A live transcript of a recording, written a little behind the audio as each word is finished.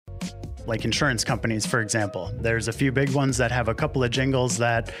like insurance companies, for example. There's a few big ones that have a couple of jingles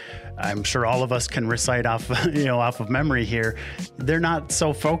that I'm sure all of us can recite off of memory here. They're not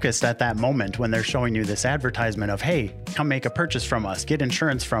so focused at that moment when they're showing you this advertisement of, hey, come make a purchase from us, get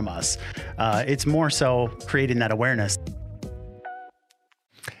insurance from us. It's more so creating that awareness.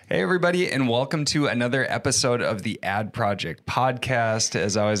 Hey, everybody, and welcome to another episode of the Ad Project podcast.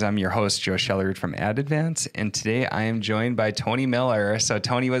 As always, I'm your host, Joe Schellert from Ad Advance, and today I am joined by Tony Miller. So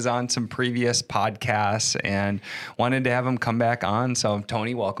Tony was on some previous podcasts and wanted to have him come back on. So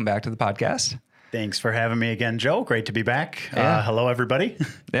Tony, welcome back to the podcast. Thanks for having me again, Joe. Great to be back. Yeah. Hello, everybody.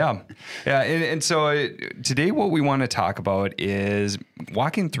 Yeah. And so today what we want to talk about is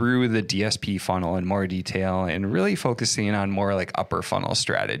walking through the DSP funnel in more detail and really focusing on more like upper funnel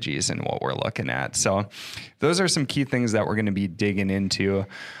strategies and what we're looking at. So those are some key things that we're going to be digging into.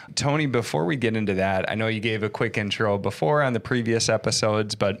 Tony, before we get into that, I know you gave a quick intro before on the previous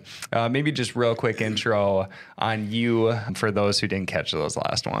episodes, but maybe just real quick intro on you for those who didn't catch those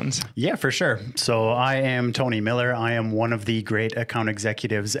last ones. Yeah, for sure. So I am Tony Miller. I am one of the great account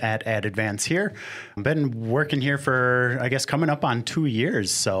executives at Ad Advance here. I've been working here for, I guess, coming up on 2 years.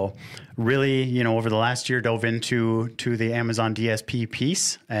 So really, over the last year, dove into the Amazon DSP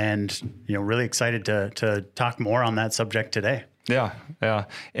piece and, really excited to talk more on that subject today. Yeah.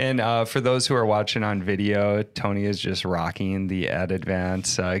 And for those who are watching on video, Tony is just rocking the Ad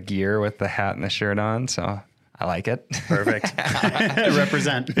Advance gear with the hat and the shirt on. So I like it. Perfect.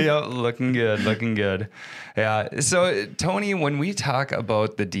 Represent. Yeah, looking good. Yeah. So Tony, when we talk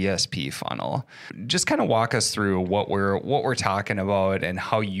about the DSP funnel, just kind of walk us through what we're talking about and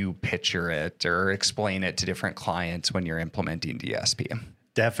how you picture it or explain it to different clients when you're implementing DSP.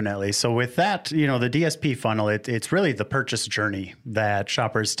 Definitely. So with that, the DSP funnel, it's really the purchase journey that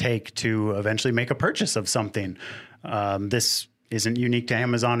shoppers take to eventually make a purchase of something. This isn't unique to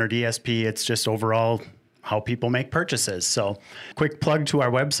Amazon or DSP. It's just overall how people make purchases. So quick plug to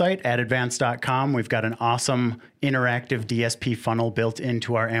our website, adadvance.com. We've got an awesome interactive DSP funnel built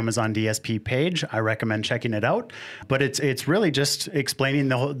into our Amazon DSP page. I recommend checking it out. But it's really just explaining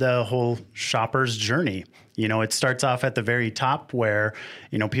the whole shopper's journey. It starts off at the very top where,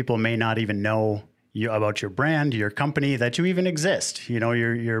 people may not even know about your brand, your company, that you even exist.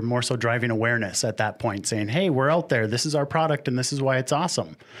 You're more so driving awareness at that point, saying, hey, we're out there. This is our product and this is why it's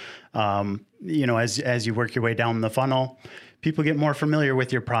awesome. As you work your way down the funnel, people get more familiar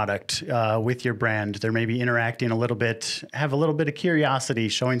with your product, with your brand. They're maybe interacting a little bit, have a little bit of curiosity,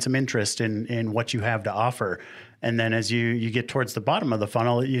 showing some interest in what you have to offer. And then as you get towards the bottom of the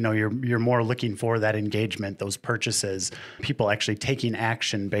funnel, you're more looking for that engagement, those purchases, people actually taking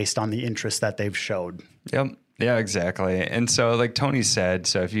action based on the interest that they've showed. Yep. Yeah, exactly. And so like Tony said,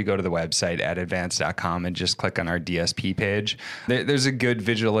 so if you go to the website adadvance.com and just click on our DSP page, there's a good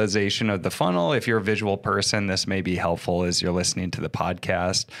visualization of the funnel. If you're a visual person, this may be helpful as you're listening to the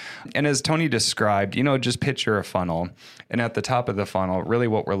podcast. And as Tony described, just picture a funnel. And at the top of the funnel, really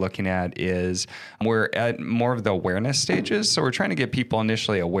what we're looking at is we're at more of the awareness stages. So we're trying to get people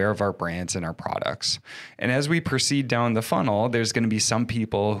initially aware of our brands and our products. And as we proceed down the funnel, there's going to be some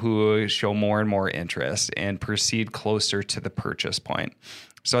people who show more and more interest and proceed closer to the purchase point.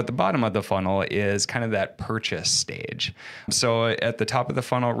 So at the bottom of the funnel is kind of that purchase stage. So at the top of the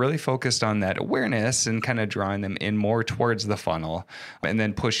funnel, really focused on that awareness and kind of drawing them in more towards the funnel and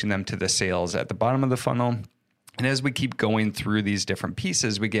then pushing them to the sales at the bottom of the funnel. And as we keep going through these different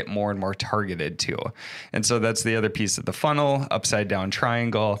pieces, we get more and more targeted too. And so that's the other piece of the funnel, upside down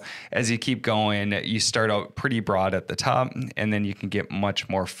triangle. As you keep going, you start out pretty broad at the top, and then you can get much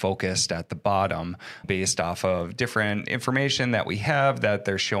more focused at the bottom based off of different information that we have that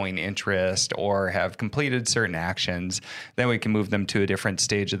they're showing interest or have completed certain actions. Then we can move them to a different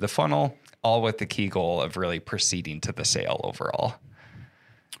stage of the funnel, all with the key goal of really proceeding to the sale overall.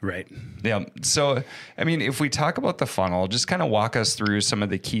 Right. Yeah. So, if we talk about the funnel, just kind of walk us through some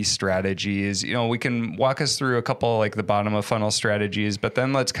of the key strategies. We can walk us through a couple like the bottom of funnel strategies, but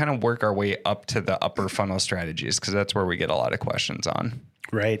then let's kind of work our way up to the upper funnel strategies because that's where we get a lot of questions on.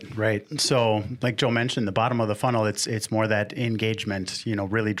 Right. So like Joe mentioned, the bottom of the funnel, it's more that engagement,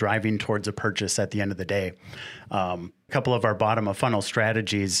 really driving towards a purchase at the end of the day. A couple of our bottom of funnel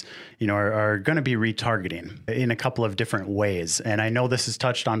strategies, are going to be retargeting in a couple of different ways. And I know this is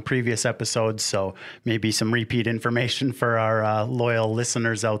touched on previous episodes, so maybe some repeat information for our loyal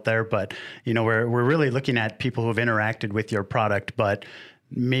listeners out there. But, we're really looking at people who have interacted with your product, but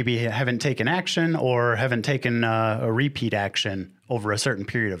maybe haven't taken action or haven't taken a repeat action over a certain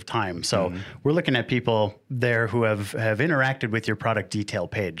period of time. So we're looking at people there who have interacted with your product detail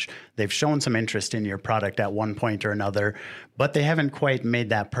page. They've shown some interest in your product at one point or another, but they haven't quite made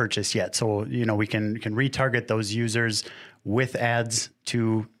that purchase yet. So, we can retarget those users with ads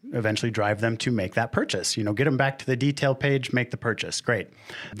to eventually drive them to make that purchase. Get them back to the detail page, make the purchase. Great.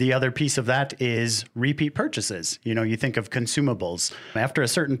 The other piece of that is repeat purchases. You think of consumables. After a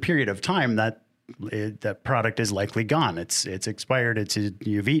certain period of time, that product is likely gone. It's expired.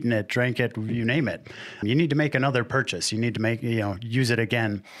 You've eaten it, drank it, you name it. You need to make another purchase. You need to use it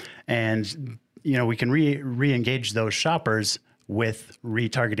again. And, we can re-engage those shoppers with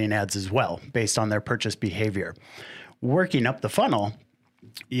retargeting ads as well, based on their purchase behavior. Working up the funnel,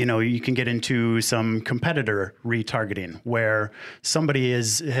 you can get into some competitor retargeting where somebody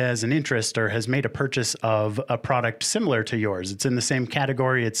has an interest or has made a purchase of a product similar to yours. It's in the same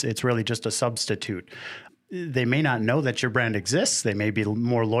category. It's really just a substitute. They may not know that your brand exists. They may be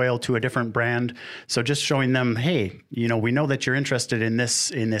more loyal to a different brand. So just showing them, hey, we know that you're interested in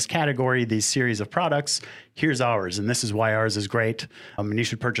this category, these series of products. Here's ours, and this is why ours is great. And you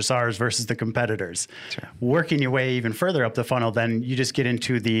should purchase ours versus the competitors. Sure. Working your way even further up the funnel, then you just get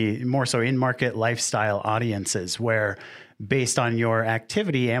into the more so in-market lifestyle audiences where based on your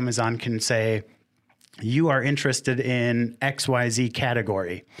activity, Amazon can say, you are interested in XYZ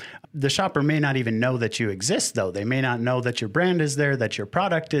category. The shopper may not even know that you exist, though. They may not know that your brand is there, that your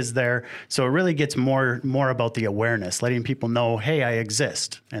product is there. So it really gets more about the awareness, letting people know, hey, I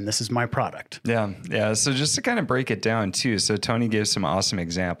exist, and this is my product. Yeah. So just to kind of break it down, too. So Tony gave some awesome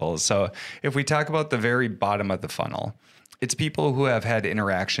examples. So if we talk about the very bottom of the funnel, it's people who have had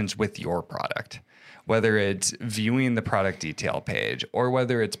interactions with your product, whether it's viewing the product detail page or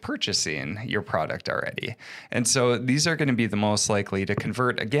whether it's purchasing your product already. And so these are going to be the most likely to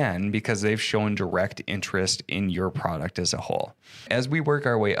convert again because they've shown direct interest in your product as a whole. As we work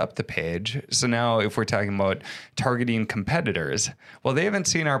our way up the page, so now if we're talking about targeting competitors, well, they haven't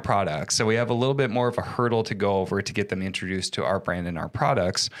seen our products. So we have a little bit more of a hurdle to go over to get them introduced to our brand and our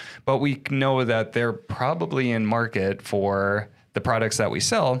products. But we know that they're probably in market for the products that we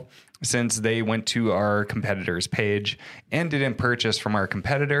sell, since they went to our competitor's page and didn't purchase from our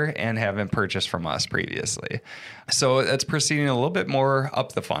competitor and haven't purchased from us previously. So that's proceeding a little bit more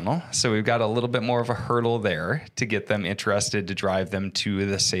up the funnel. So we've got a little bit more of a hurdle there to get them interested, to drive them to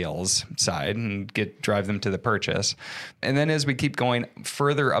the sales side and drive them to the purchase. And then as we keep going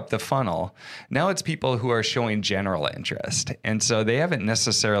further up the funnel, now it's people who are showing general interest. And so they haven't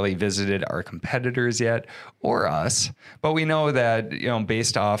necessarily visited our competitors yet or us, but we know that,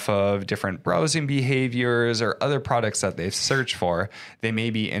 based off of different browsing behaviors or other products that they've searched for, they may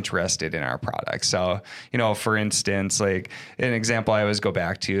be interested in our product. So, for instance, like an example I always go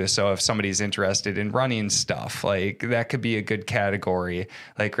back to. So if somebody's interested in running stuff, like that could be a good category.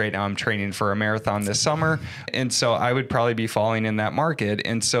 Like right now I'm training for a marathon this summer. And so I would probably be falling in that market.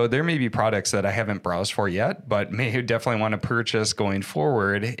 And so there may be products that I haven't browsed for yet, but may definitely want to purchase going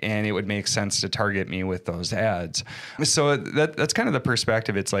forward. And it would make sense to target me with those ads. So that's kind of the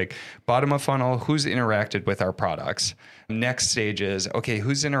perspective. It's like bottom of funnel, who's interacted with our products? Next stage is, okay,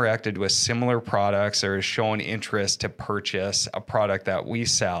 who's interacted with similar products or shown interest to purchase a product that we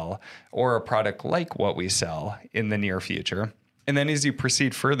sell or a product like what we sell in the near future? And then as you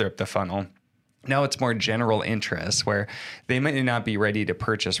proceed further up the funnel, now it's more general interest where they might not be ready to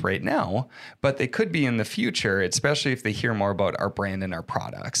purchase right now, but they could be in the future, especially if they hear more about our brand and our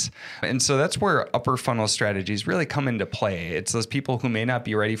products. And so that's where upper funnel strategies really come into play. It's those people who may not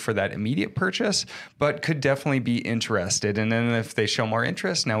be ready for that immediate purchase, but could definitely be interested. And then if they show more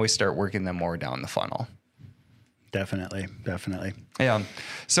interest, now we start working them more down the funnel. Definitely. Yeah.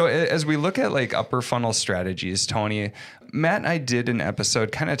 So as we look at like upper funnel strategies, Tony, Matt and I did an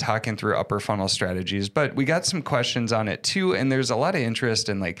episode kind of talking through upper funnel strategies, but we got some questions on it too. And there's a lot of interest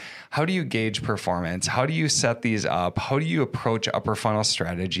in like, how do you gauge performance? How do you set these up? How do you approach upper funnel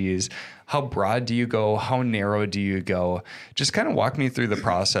strategies? How broad do you go? How narrow do you go? Just kind of walk me through the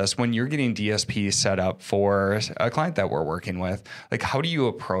process when you're getting DSP set up for a client that we're working with. Like, how do you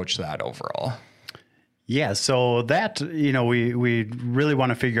approach that overall? Yeah, so that, we really want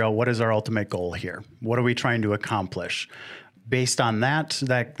to figure out what is our ultimate goal here. What are we trying to accomplish? Based on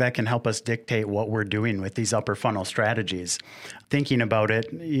that can help us dictate what we're doing with these upper funnel strategies. Thinking about it,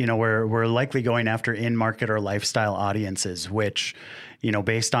 we're likely going after in-market or lifestyle audiences, which,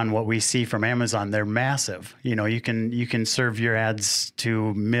 based on what we see from Amazon, they're massive. You can serve your ads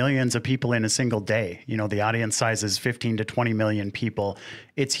to millions of people in a single day. The audience size is 15 to 20 million people.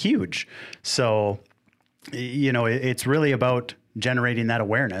 It's huge. So, it's really about generating that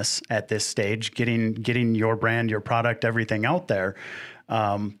awareness at this stage, getting your brand, your product, everything out there.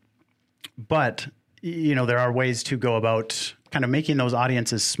 But there are ways to go about kind of making those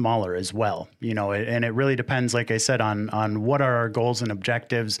audiences smaller as well, and it really depends, like I said, on what are our goals and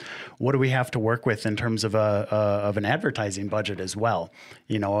objectives. What do we have to work with in terms of an advertising budget as well?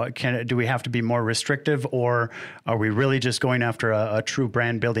 Do we have to be more restrictive, or are we really just going after a true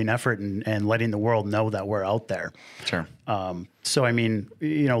brand building effort and letting the world know that we're out there? Sure. So,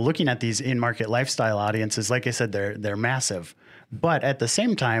 looking at these in-market lifestyle audiences, like I said, they're massive. But at the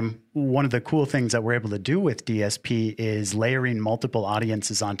same time, one of the cool things that we're able to do with DSP is layering multiple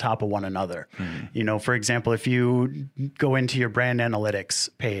audiences on top of one another. Mm-hmm. For example, if you go into your brand analytics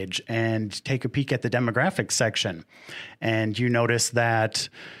page and take a peek at the demographics section, and you notice that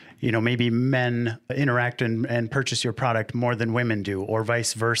maybe men interact and purchase your product more than women do, or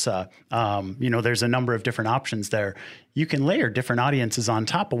vice versa. There's a number of different options there. You can layer different audiences on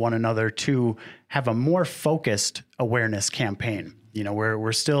top of one another to have a more focused awareness campaign.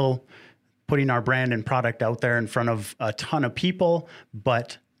 We're still putting our brand and product out there in front of a ton of people,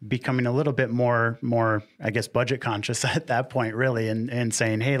 but becoming a little bit more, I guess, budget conscious at that point, really, and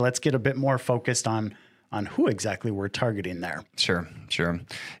saying, hey, let's get a bit more focused on who exactly we're targeting there. Sure.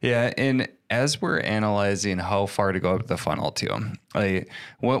 Yeah. And as we're analyzing how far to go up the funnel too,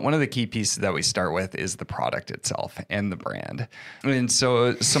 one of the key pieces that we start with is the product itself and the brand. And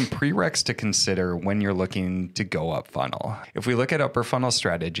so some prereqs to consider when you're looking to go up funnel. If we look at upper funnel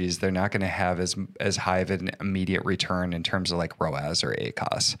strategies, they're not going to have as high of an immediate return in terms of like ROAS or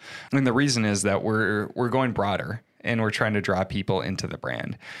ACOS. And the reason is that we're going broader, and we're trying to draw people into the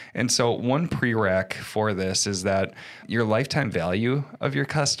brand. And so one prereq for this is that your lifetime value of your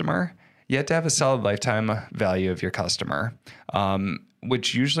customer, you have to have a solid lifetime value of your customer,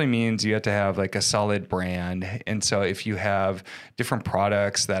 which usually means you have to have like a solid brand. And so if you have different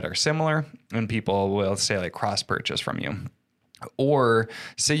products that are similar, and people will say like cross purchase from you, or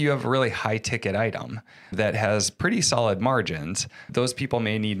say you have a really high ticket item that has pretty solid margins, those people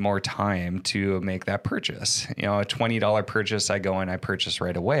may need more time to make that purchase. A $20 purchase, I go and I purchase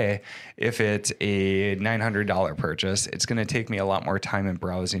right away. If it's a $900 purchase, it's going to take me a lot more time and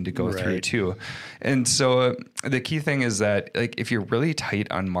browsing to go through too. And so the key thing is that like if you're really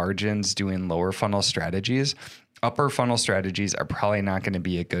tight on margins doing lower funnel strategies, upper funnel strategies are probably not going to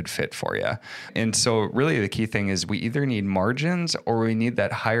be a good fit for you. And so really the key thing is we either need margins or we need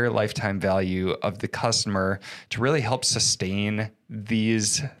that higher lifetime value of the customer to really help sustain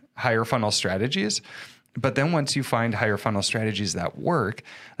these higher funnel strategies. But then once you find higher funnel strategies that work,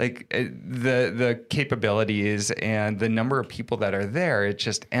 like the capabilities and the number of people that are there, it's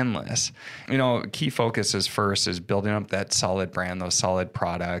just endless. Key focus is first is building up that solid brand, those solid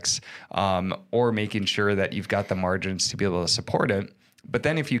products, or making sure that you've got the margins to be able to support it. But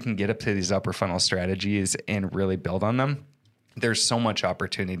then if you can get up to these upper funnel strategies and really build on them, there's so much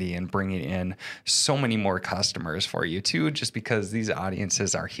opportunity in bringing in so many more customers for you too, just because these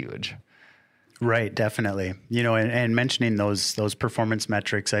audiences are huge. Right, definitely. And mentioning those performance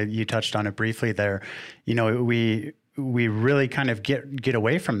metrics, you touched on it briefly there. We really kind of get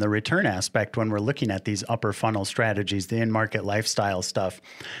away from the return aspect when we're looking at these upper funnel strategies, the in-market lifestyle stuff.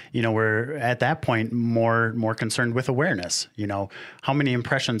 We're at that point more concerned with awareness. How many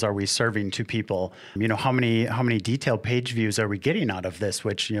impressions are we serving to people? How many detailed page views are we getting out of this?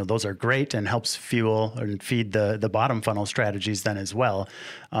 Which those are great and helps fuel and feed the bottom funnel strategies then as well.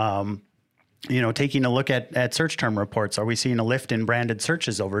 Taking a look at search term reports, are we seeing a lift in branded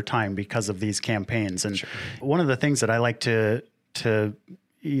searches over time because of these campaigns? And one of the things that I like to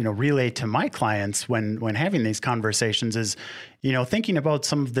relay to my clients when having these conversations is, thinking about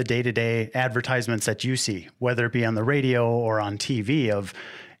some of the day-to-day advertisements that you see, whether it be on the radio or on TV of,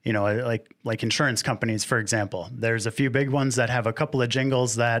 like insurance companies, for example. There's a few big ones that have a couple of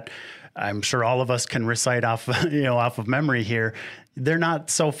jingles that I'm sure all of us can recite off of memory here. They're not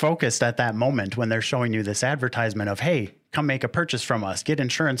so focused at that moment when they're showing you this advertisement of, hey, come make a purchase from us, get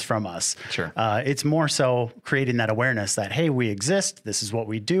insurance from us. Sure. It's more so creating that awareness that, hey, we exist. This is what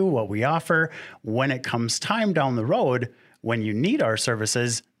we do, what we offer. When it comes time down the road, when you need our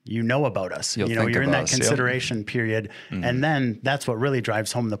services, about us. You're in that consideration period. Mm-hmm. And then that's what really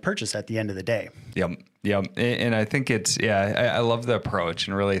drives home the purchase at the end of the day. Yep. And I think I love the approach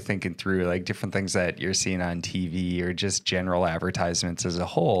and really thinking through like different things that you're seeing on TV or just general advertisements as a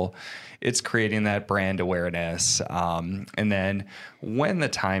whole it's creating that brand awareness. And then when the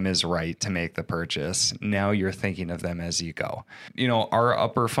time is right to make the purchase, now you're thinking of them as you go. Our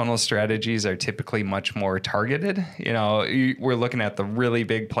upper funnel strategies are typically much more targeted. We're looking at the really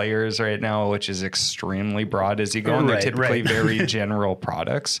big players right now, which is extremely broad as you go. And they're typically very general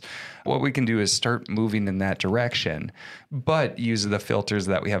products. What we can do is start moving in that direction, but use the filters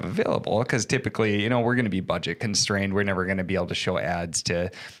that we have available. Because typically, we're going to be budget constrained. We're never going to be able to show ads to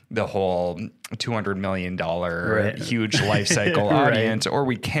the whole $200 million huge life cycle audience, or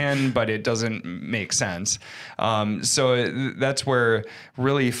we can, but it doesn't make sense. So that's where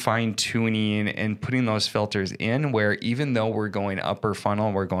really fine tuning and putting those filters in, where even though we're going upper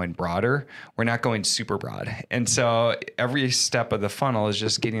funnel, we're going broader, we're not going super broad. And so every step of the funnel is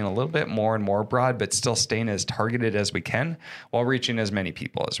just getting a little bit more and more broad, but still staying as targeted as we can while reaching as many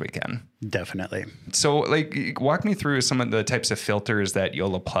people as we can. Definitely. So walk me through some of the types of filters that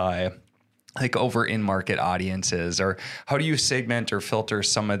you'll apply over in-market audiences, or how do you segment or filter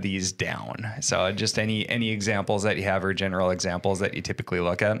some of these down? So just any examples that you have, or general examples that you typically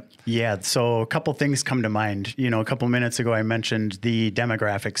look at? Yeah. So a couple things come to mind. A couple minutes ago, I mentioned the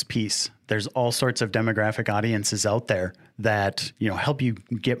demographics piece. There's all sorts of demographic audiences out there that, help you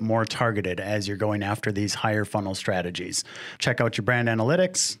get more targeted as you're going after these higher funnel strategies. Check out your brand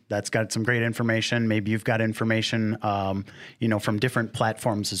analytics. That's got some great information. Maybe you've got information, from different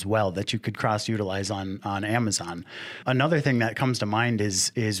platforms as well that you could cross-utilize on Amazon. Another thing that comes to mind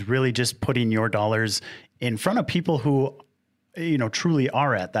is really just putting your dollars in front of people who truly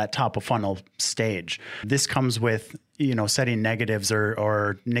are at that top of funnel stage. This comes with, setting negatives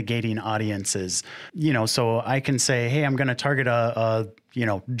or negating audiences, so I can say, hey, I'm going to target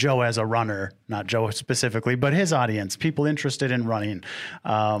Joe as a runner, not Joe specifically, but his audience, people interested in running.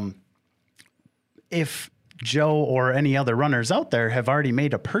 If Joe or any other runners out there have already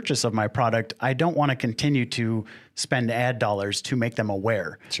made a purchase of my product, I don't want to continue to spend ad dollars to make them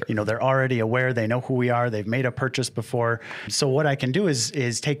aware. Sure. They're already aware. They know who we are. They've made a purchase before. So what I can do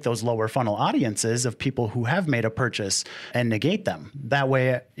is take those lower funnel audiences of people who have made a purchase and negate them. That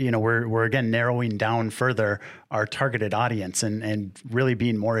way, we're again narrowing down further our targeted audience and really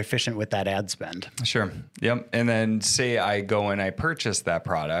being more efficient with that ad spend. Sure. Yep. And then say I go and I purchase that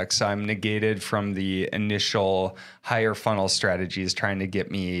product. So I'm negated from the initial higher funnel strategies trying to get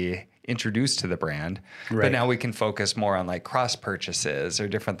me introduced to the brand. Right. But now we can focus more on cross purchases or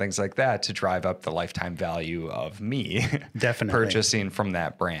different things like that to drive up the lifetime value of me definitely purchasing from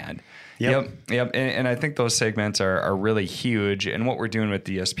that brand. Yep. And I think those segments are really huge. And what we're doing with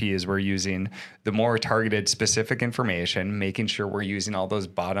DSP is we're using the more targeted specific information, making sure we're using all those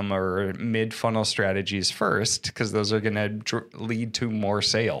bottom or mid funnel strategies first, because those are going to lead to more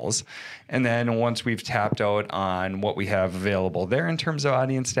sales. And then once we've tapped out on what we have available there in terms of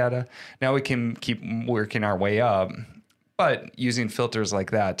audience data, now we can keep working our way up, but using filters like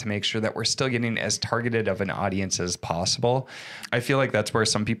that to make sure that we're still getting as targeted of an audience as possible. I feel like that's where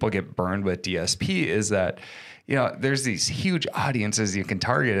some people get burned with DSP, is that, there's these huge audiences you can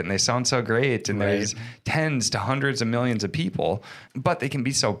target and they sound so great. And there's tens to hundreds of millions of people, but they can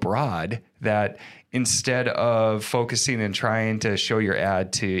be so broad that instead of focusing and trying to show your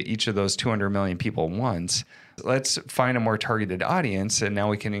ad to each of those 200 million people once, let's find a more targeted audience. And now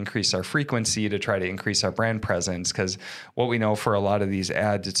we can increase our frequency to try to increase our brand presence. Because what we know for a lot of these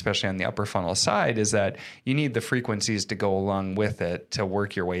ads, especially on the upper funnel side, is that you need the frequencies to go along with it to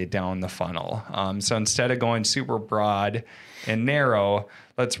work your way down the funnel. So instead of going super broad and narrow,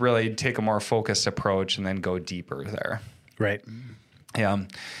 let's really take a more focused approach and then go deeper there. Right. Yeah.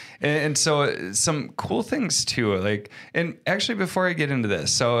 And so some cool things too, and actually before I get into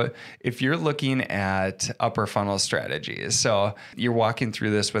this, so if you're looking at upper funnel strategies, so you're walking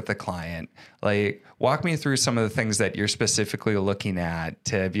through this with the client, walk me through some of the things that you're specifically looking at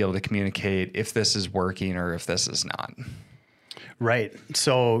to be able to communicate if this is working or if this is not. Right.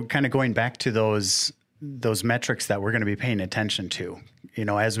 So kind of going back to those metrics that we're going to be paying attention to.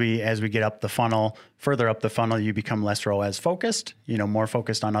 As we get up the funnel, further up the funnel, you become less ROAS focused, more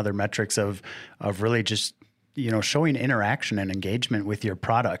focused on other metrics of really just, showing interaction and engagement with your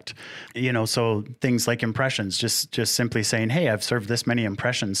product. So things like impressions, just simply saying, hey, I've served this many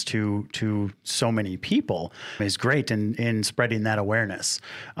impressions to so many people is great in spreading that awareness.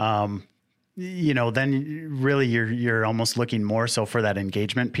 Then really you're almost looking more so for that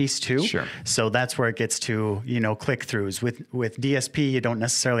engagement piece too. Sure. So that's where it gets to, click-throughs. With DSP, you don't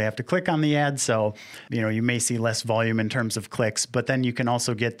necessarily have to click on the ad. So, you may see less volume in terms of clicks, but then you can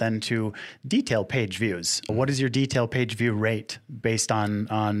also get then to detail page views. What is your detail page view rate based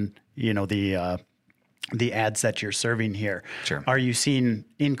on the the ads that you're serving here? Sure. Are you seeing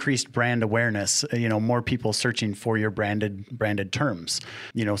increased brand awareness, more people searching for your branded terms?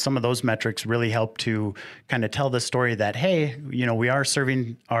 Some of those metrics really help to kind of tell the story that, hey, we are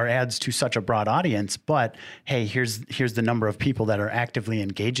serving our ads to such a broad audience, but hey, here's the number of people that are actively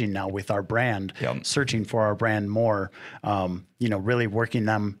engaging now with our brand, searching for our brand more, really working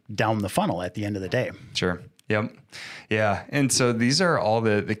them down the funnel at the end of the day. Sure. Yep. Yeah. And so these are all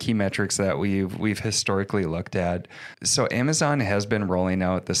the key metrics that we've historically looked at. So Amazon has been rolling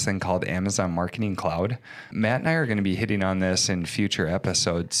out this thing called Amazon Marketing Cloud. Matt and I are going to be hitting on this in future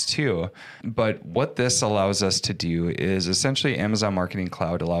episodes too. But what this allows us to do is essentially Amazon Marketing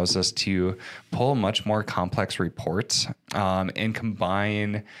Cloud allows us to pull much more complex reports and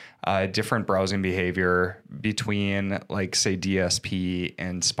combine different browsing behavior between, like, say, DSP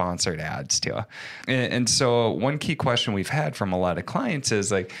and sponsored ads too. And so one key question we've had from a lot of clients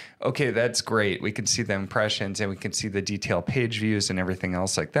is like, okay, that's great. We can see the impressions and we can see the detailed page views and everything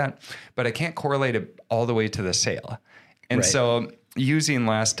else like that, but I can't correlate it all the way to the sale. And so using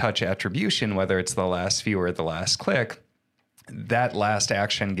last touch attribution, whether it's the last view or the last click, that last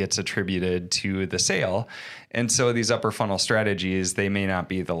action gets attributed to the sale. And so these upper funnel strategies, they may not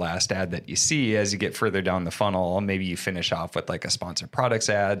be the last ad that you see. As you get further down the funnel, maybe you finish off with like a sponsored products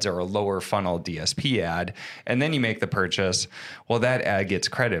ads or a lower funnel DSP ad, and then you make the purchase. Well, that ad gets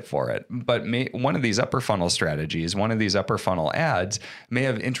credit for it. But one of these upper funnel strategies, one of these upper funnel ads may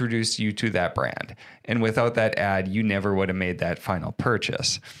have introduced you to that brand. And without that ad, you never would have made that final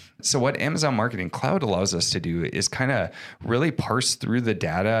purchase. So what Amazon Marketing Cloud allows us to do is kind of really parse through the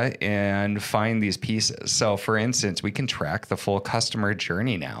data and find these pieces. So for instance, we can track the full customer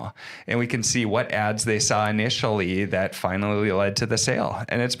journey now, and we can see what ads they saw initially that finally led to the sale.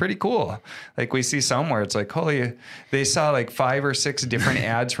 And it's pretty cool. Like, we see somewhere it's like, holy, they saw like 5 or 6 different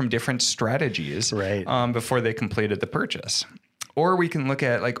ads from different strategies before they completed the purchase. Or we can look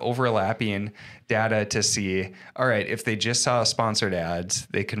at like overlapping data to see, all right, if they just saw sponsored ads,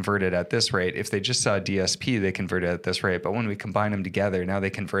 they converted at this rate. If they just saw DSP, they converted at this rate. But when we combine them together, now they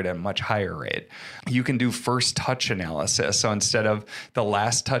convert at a much higher rate. You can do first touch analysis. So instead of the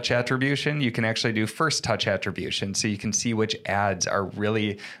last touch attribution, you can actually do first touch attribution. So you can see which ads are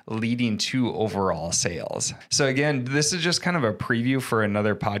really leading to overall sales. So again, this is just kind of a preview for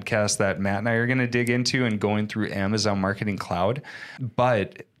another podcast that Matt and I are going to dig into and going through Amazon Marketing Cloud.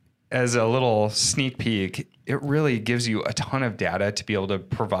 But as a little sneak peek, it really gives you a ton of data to be able to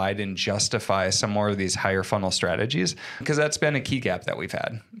provide and justify some more of these higher funnel strategies, because that's been a key gap that we've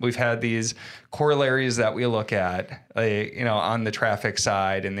had. We've had these corollaries that we look at, on the traffic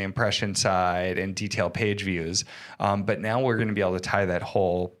side and the impression side and detailed page views. But now we're going to be able to tie that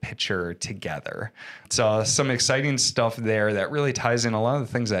whole picture together. So some exciting stuff there that really ties in a lot of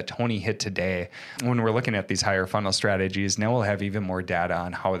the things that Tony hit today. When we're looking at these higher funnel strategies, now we'll have even more data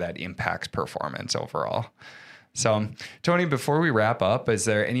on how that impacts performance overall. So, Tony, before we wrap up, is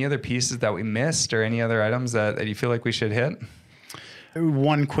there any other pieces that we missed or any other items that you feel like we should hit?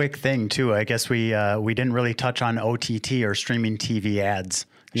 One quick thing too, I guess we didn't really touch on OTT or streaming TV ads.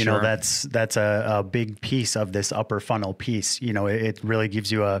 That's a big piece of this upper funnel piece. It really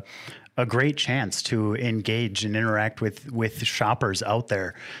gives you a great chance to engage and interact with shoppers out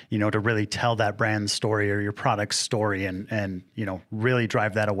there, to really tell that brand story or your product story and really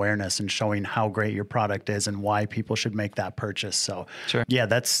drive that awareness and showing how great your product is and why people should make that purchase. So yeah,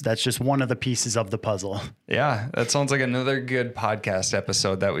 that's just one of the pieces of the puzzle. Yeah, that sounds like another good podcast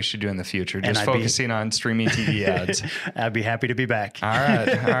episode that we should do in the future, just focusing on streaming TV ads. I'd be happy to be back. All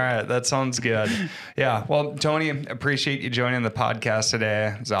right. That sounds good. Yeah. Well, Tony, appreciate you joining the podcast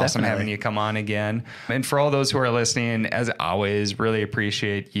today. It's awesome having you come on again. And for all those who are listening, as always, really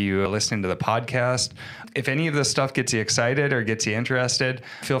appreciate you listening to the podcast. If any of this stuff gets you excited or gets you interested,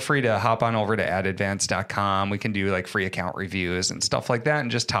 feel free to hop on over to adadvance.com. We can do like free account reviews and stuff like that and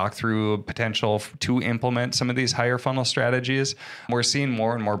just talk through potential to implement some of these higher funnel strategies. We're seeing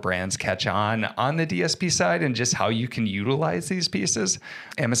more and more brands catch on the DSP side and just how you can utilize these pieces.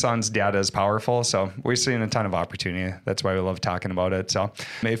 Amazon's data is powerful, so we're seeing a ton of opportunity. That's why we love talking about it. So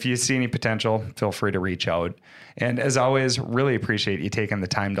if you see any potential, feel free to reach out. And as always, really appreciate you taking the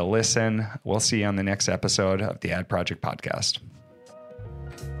time to listen. We'll see you on the next episode of the Ad Project Podcast.